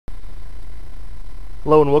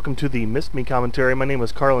Hello and welcome to the Missed Me commentary. My name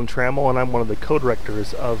is Carlin Trammel and I'm one of the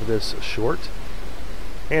co-directors of this short.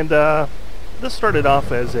 And this started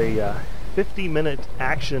off as a 50-minute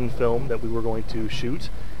action film that we were going to shoot,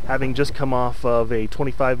 having just come off of a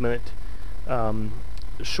 25-minute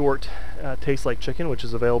short, Tastes Like Chicken, which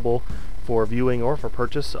is available for viewing or for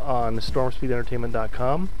purchase on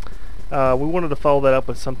stormspeedentertainment.com. We wanted to follow that up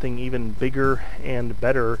with something even bigger and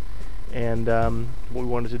better, and what we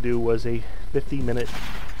wanted to do was a 50-minute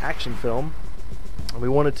action film. We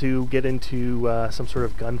wanted to get into some sort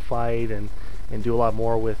of gunfight and do a lot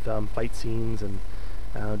more with fight scenes and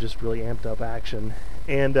just really amped up action.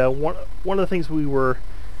 And one of the things we were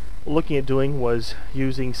looking at doing was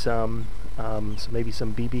using maybe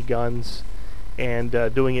some BB guns and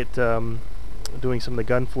doing some of the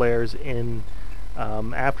gun flares in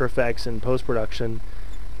After Effects and post-production,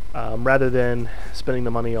 rather than spending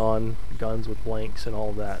the money on guns with blanks and all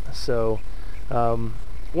of that. So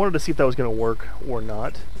wanted to see if that was going to work or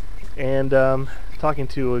not, and talking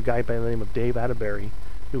to a guy by the name of Dave Atterbury,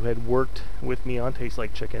 who had worked with me on Tastes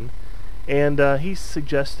Like Chicken, and he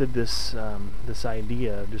suggested this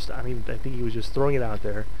idea. I think he was just throwing it out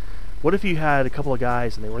there. What if you had a couple of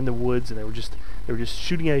guys and they were in the woods and they were just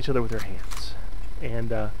shooting at each other with their hands?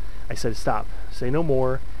 And I said, stop, say no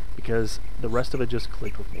more, because the rest of it just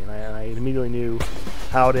clicked with me, and I immediately knew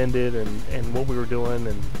how it ended and what we were doing,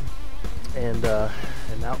 and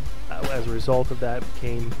now as a result of that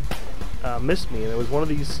came Missed Me, and it was one of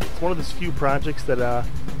these few projects that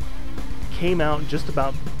came out just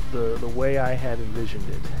about the way I had envisioned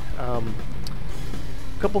it.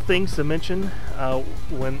 Couple things to mention.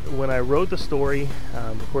 When I wrote the story,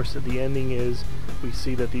 of course at the ending is we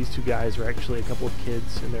see that these two guys are actually a couple of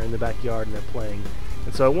kids, and they're in the backyard and they're playing.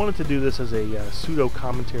 And so I wanted to do this as a pseudo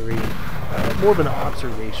commentary, more of an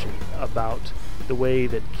observation about the way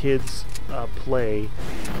that kids play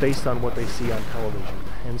based on what they see on television.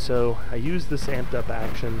 And so I used this amped up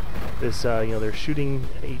action, this they're shooting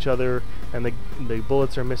each other and the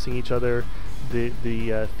bullets are missing each other.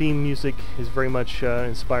 The theme music is very much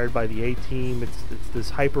inspired by the A-Team. It's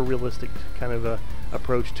this hyper realistic kind of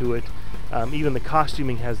approach to it. Even the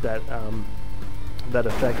costuming has that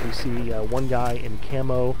effect. We see one guy in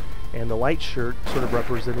camo and the light shirt sort of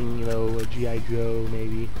representing, a G.I. Joe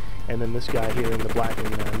maybe, and then this guy here in the black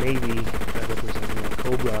and navy representing a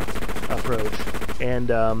Cobra approach. And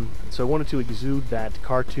so I wanted to exude that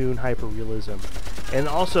cartoon hyper-realism. And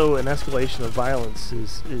also an escalation of violence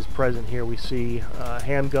is present here. We see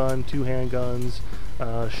handgun, two handguns,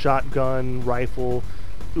 shotgun, rifle,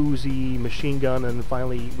 Uzi, machine gun, and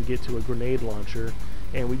finally we get to a grenade launcher.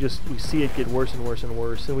 And we see it get worse and worse and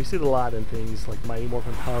worse, and we see it a lot in things like Mighty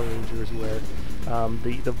Morphin Power Rangers, where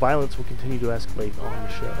the violence will continue to escalate on the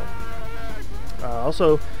show.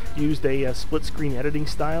 Also used a split-screen editing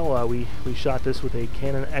style. We shot this with a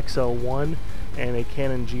Canon XL1 and a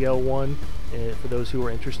Canon GL1, for those who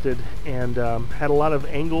are interested, and had a lot of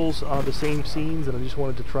angles on the same scenes, and I just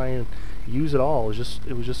wanted to try and use it all. It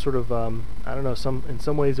was just sort of I don't know. In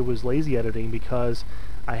some ways it was lazy editing, because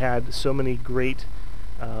I had so many great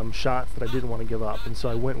shots that I didn't want to give up, and so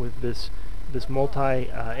I went with this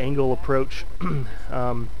multi-angle approach.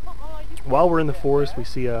 While we're in the forest, we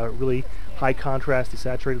see a really high contrast,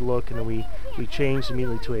 desaturated look, and then we changed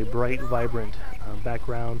immediately to a bright, vibrant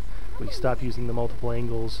background. We stop using the multiple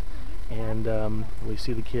angles, and we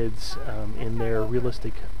see the kids in their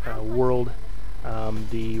realistic world.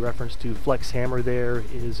 The reference to Flex Hammer there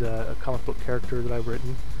is a comic book character that I've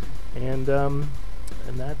written, and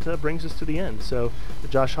that brings us to the end. So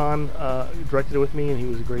Josh Hahn directed it with me, and he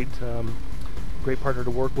was a great partner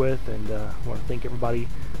to work with, and I want to thank everybody,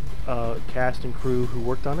 cast and crew, who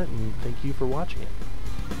worked on it, and thank you for watching it.